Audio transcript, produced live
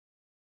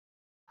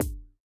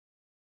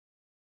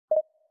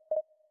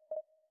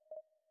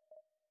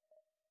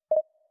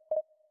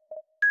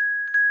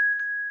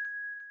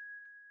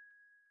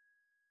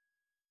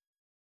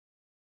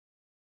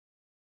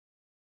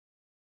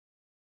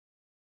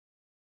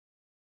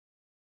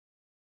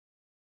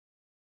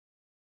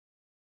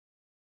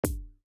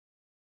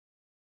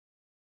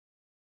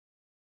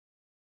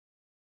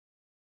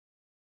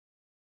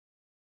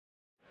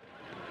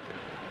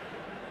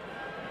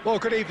Well,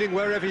 good evening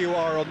wherever you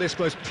are on this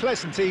most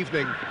pleasant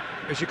evening.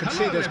 As you can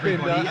see, there's been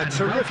a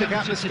terrific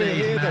atmosphere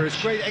here. There is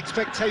great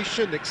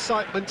expectation,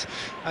 excitement,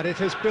 and it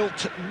has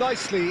built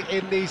nicely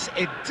in these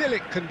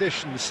idyllic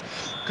conditions.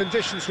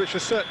 Conditions which are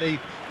certainly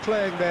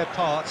playing their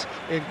part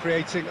in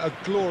creating a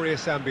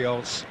glorious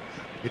ambience.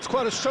 It's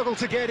quite a struggle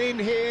to get in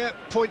here,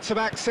 points of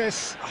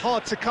access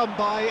hard to come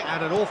by,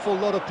 and an awful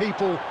lot of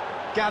people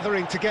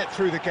gathering to get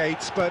through the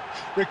gates, but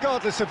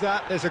regardless of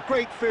that, there's a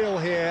great feel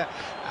here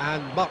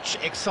and much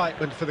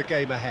excitement for the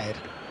game ahead.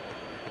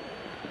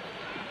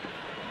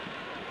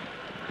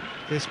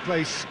 This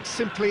place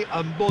simply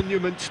a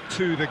monument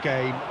to the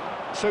game.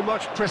 So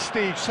much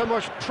prestige, so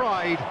much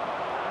pride,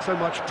 so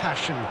much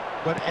passion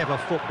whenever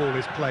football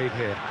is played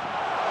here.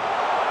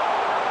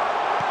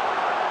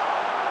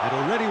 And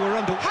already we're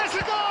under... Has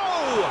a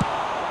goal!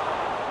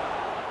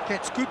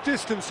 Gets good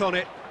distance on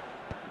it.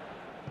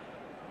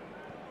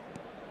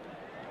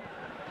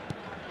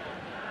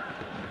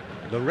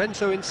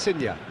 Lorenzo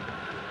Insigne.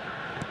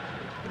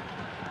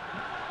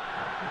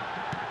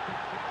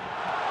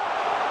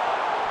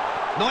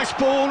 Nice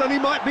ball, and he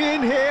might be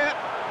in here.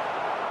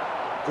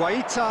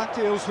 Guaita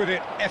deals with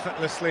it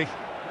effortlessly.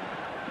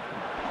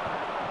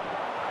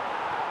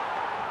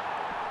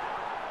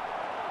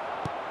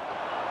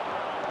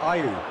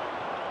 Ayew.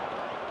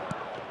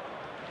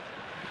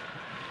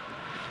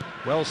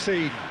 Well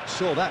seen,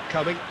 saw that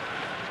coming.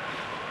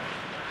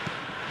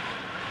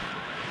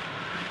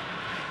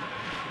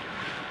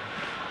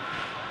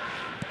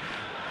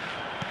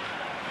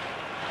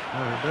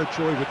 Oh, no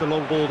joy with the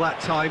long ball that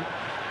time.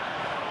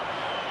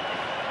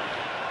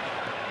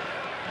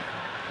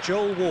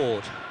 Joel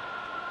Ward.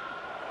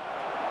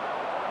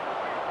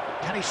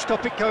 Can he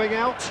stop it going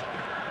out?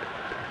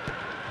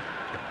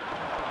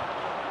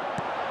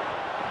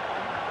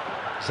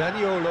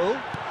 Zaniolo.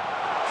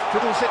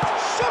 Fiddles it.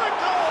 Shot a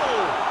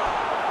goal!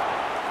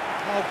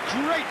 Oh,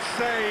 great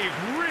save,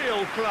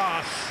 real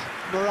class.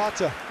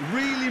 Morata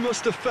really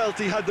must have felt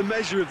he had the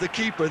measure of the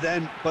keeper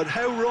then, but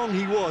how wrong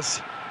he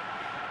was.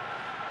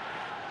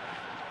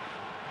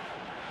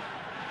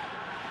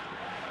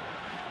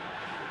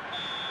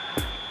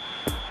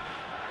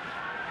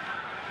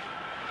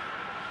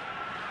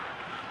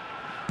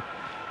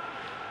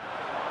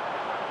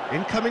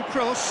 Incoming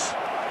cross,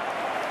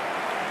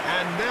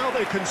 and now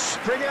they can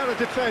spring out of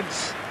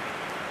defence.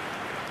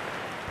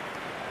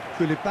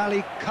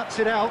 Koulibaly cuts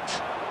it out.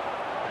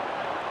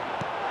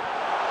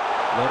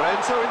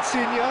 Lorenzo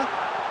Insigne.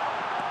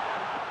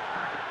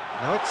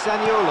 Now it's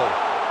Zaniolo.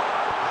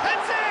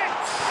 That's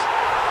it!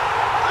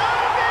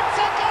 And it's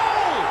a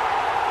goal!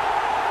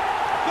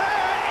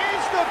 There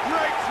is the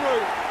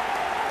breakthrough!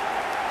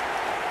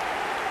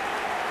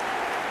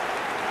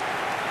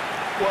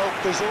 Well,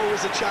 there's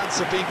always a chance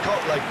of being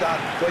caught like that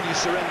when you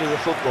surrender the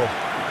football.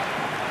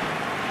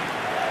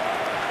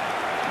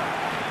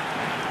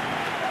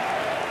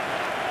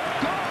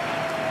 Goal!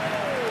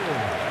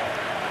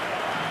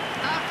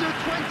 After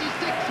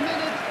 26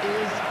 minutes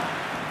is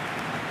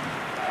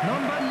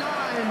number 9,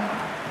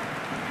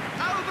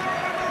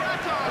 Alvaro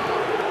Morata!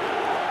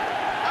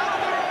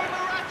 Alvaro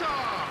Morata!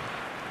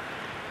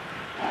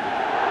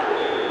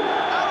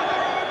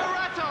 Alvaro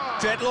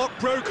Morata! Deadlock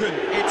broken,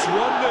 it's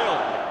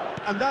 1-0.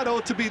 And that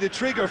ought to be the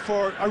trigger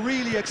for a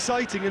really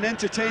exciting and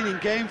entertaining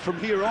game from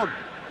here on.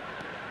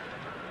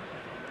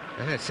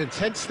 And it's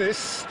intense,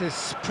 this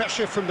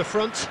pressure from the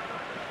front.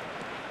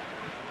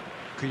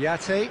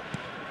 Kouyaté,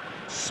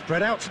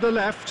 spread out to the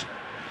left.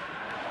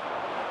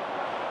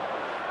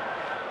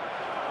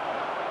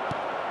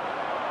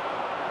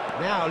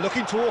 Now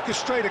looking to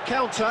orchestrate a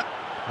counter,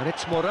 and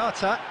it's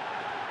Morata.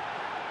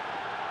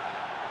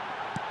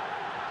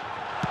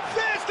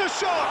 There's the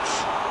shot!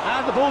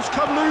 And the ball's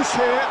come loose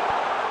here.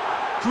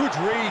 Good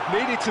read,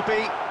 needed to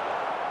be.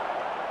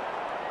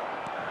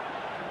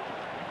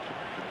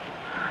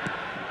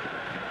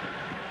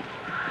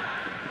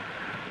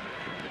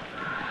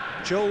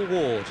 Joel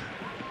Ward.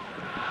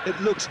 It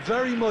looks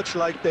very much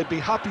like they'd be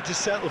happy to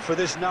settle for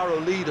this narrow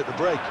lead at the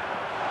break.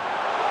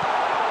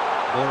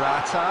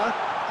 Morata.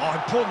 Oh,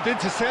 important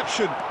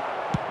interception.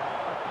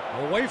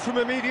 Away from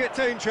immediate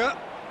danger.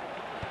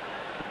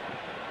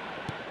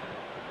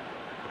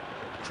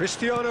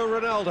 Cristiano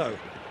Ronaldo.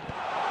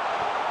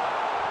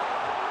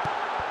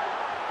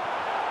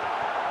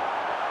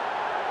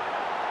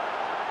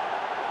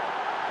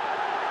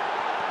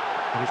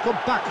 And he's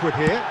gone backward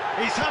here.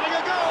 He's having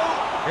a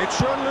go! It's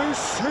run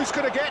loose. Who's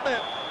going to get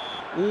there?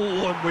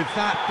 Oh, and with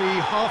that,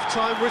 the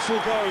half-time whistle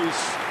goes.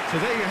 So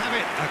there you have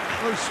it, a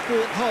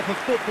close-fought half of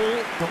football,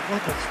 but one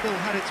that still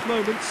had its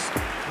moments,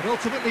 and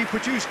ultimately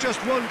produced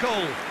just one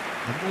goal.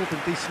 A more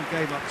than decent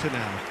game up to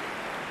now.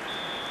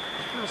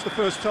 How's the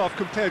first half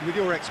compared with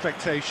your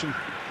expectation?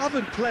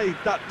 Haven't played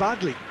that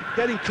badly.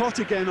 Getting caught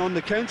again on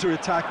the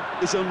counter-attack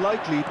is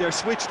unlikely. They're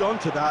switched on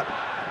to that,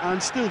 and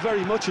still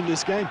very much in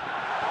this game.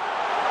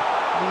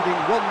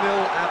 Leading 1-0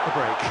 at the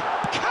break.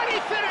 Can he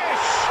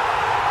finish?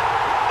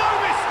 No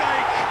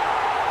mistake!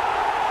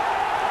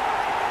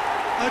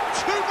 A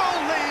 2-goal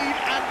lead,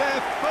 and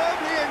they're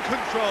firmly in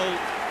control.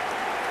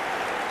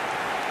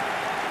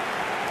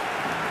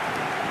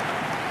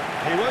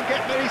 He won't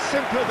get any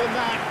simpler than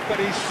that, but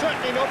he's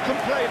certainly not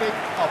complaining.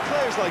 Oh,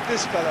 players like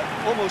this fella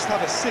almost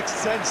have a sixth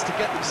sense to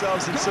get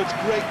themselves in such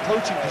great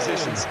coaching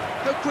positions.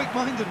 How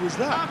quick-minded was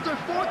that? After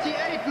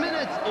 48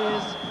 minutes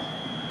is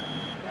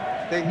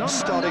Things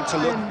starting to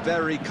look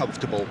very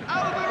comfortable.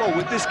 Well,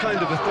 with this kind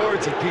of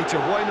authority, Peter,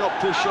 why not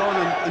push on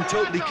and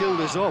totally kill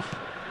this off?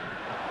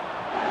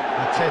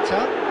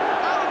 Arteta.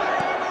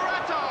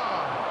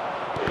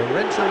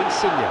 Lorenzo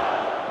Insigne.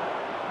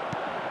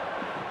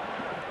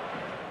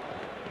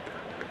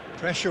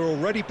 Pressure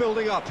already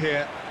building up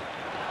here.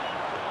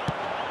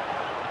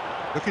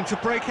 Looking to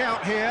break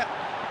out here.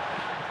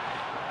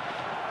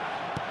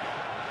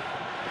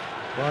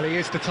 Well, he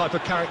is the type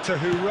of character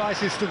who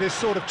rises to this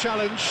sort of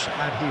challenge,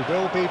 and he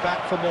will be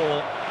back for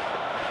more.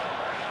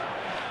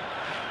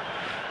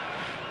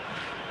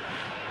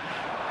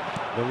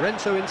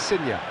 Lorenzo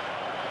Insigne.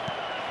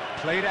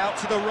 Played out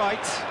to the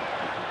right.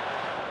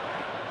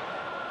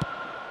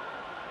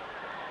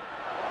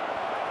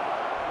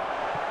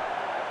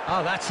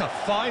 Oh, that's a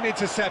fine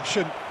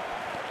interception.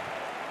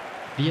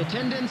 The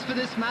attendance for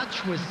this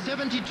match was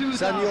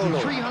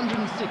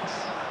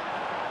 72,306.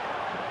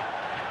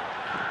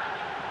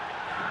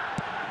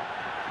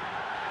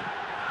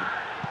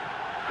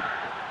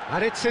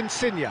 And it's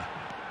Insigne.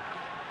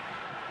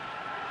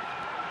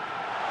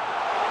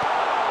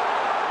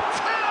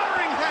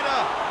 Towering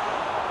header!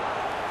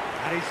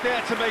 And he's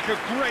there to make a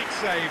great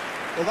save.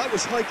 Well, that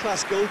was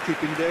high-class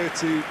goalkeeping there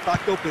to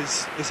back up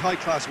his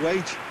high-class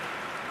wage.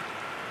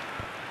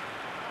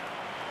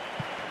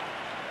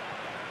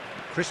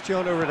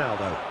 Cristiano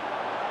Ronaldo.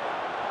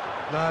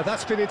 No,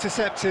 that's been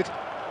intercepted.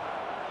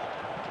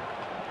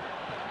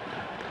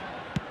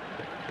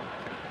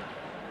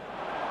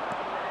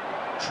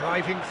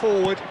 Driving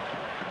forward,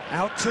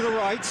 out to the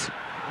right.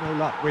 No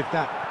luck with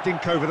that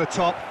dink over the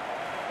top.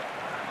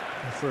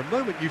 And for a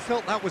moment you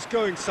felt that was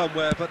going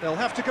somewhere, but they'll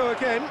have to go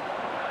again.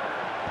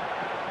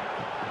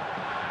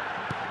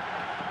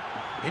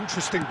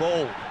 Interesting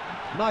ball.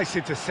 Nice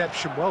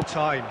interception, well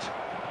timed.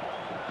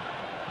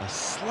 A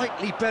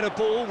slightly better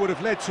ball would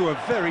have led to a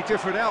very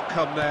different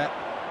outcome there.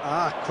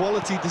 Ah,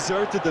 quality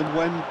deserted them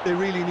when they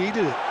really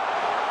needed it.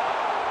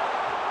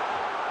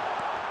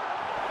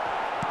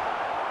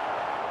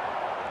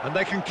 And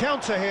they can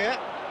counter here.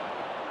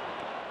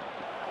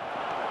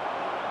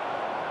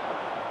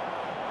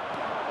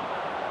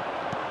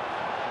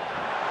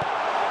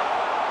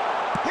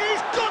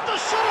 He's got the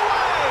shot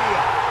away!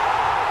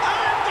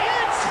 And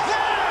it's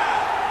there!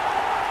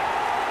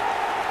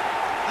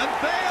 And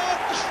they are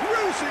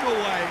cruising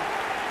away.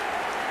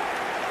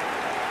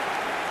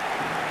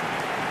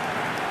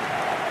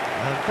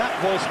 And that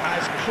was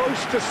as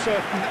close to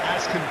certain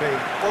as can be.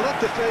 Well,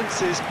 that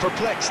defence is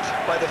perplexed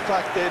by the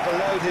fact they've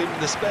allowed him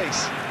the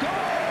space. Goal!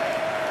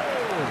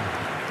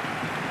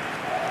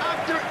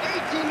 After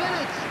 80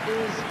 minutes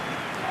is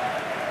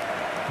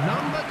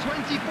number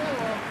 24,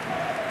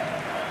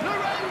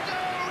 Lorenzo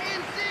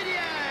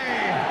Insigne!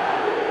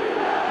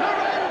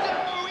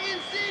 Lorenzo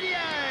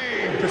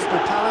Insigne! Crystal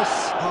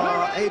Palace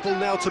are able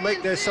now to make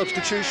their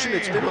substitution.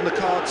 It's been on the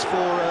cards for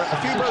a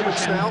few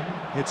moments now.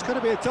 It's going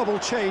to be a double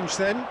change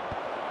then.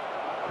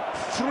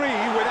 3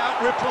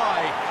 without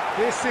reply.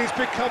 This is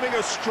becoming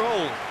a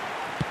stroll.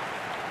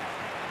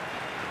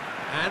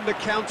 And the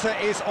counter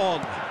is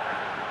on.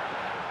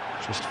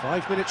 Just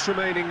 5 minutes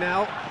remaining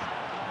now.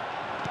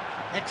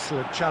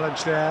 Excellent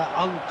challenge there,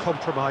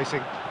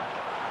 uncompromising.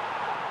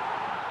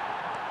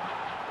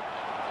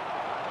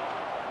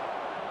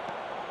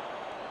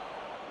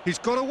 He's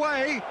got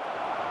away.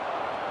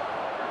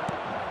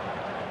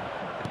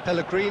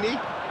 Pellegrini.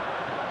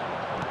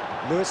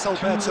 Luis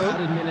Alberto. 2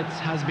 added minutes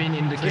has been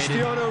indicated.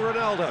 Cristiano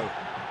Ronaldo.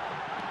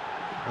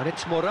 And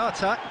it's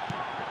Morata.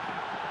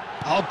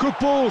 Oh, good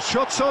ball.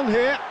 Shots on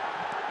here.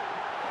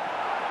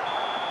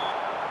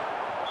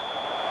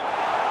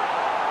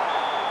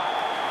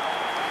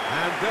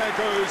 And there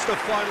goes the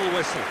final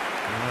whistle.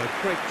 A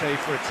great day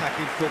for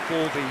attacking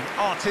football. The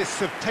artists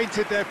have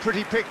painted their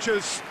pretty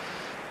pictures.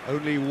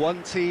 Only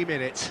one team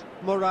in it.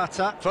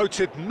 Morata,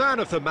 voted man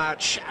of the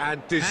match,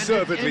 and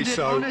deservedly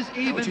so.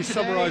 How would you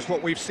summarise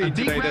what we've seen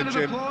today then,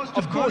 Jim?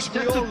 Of course,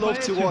 we all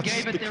love to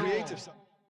watch the creative side.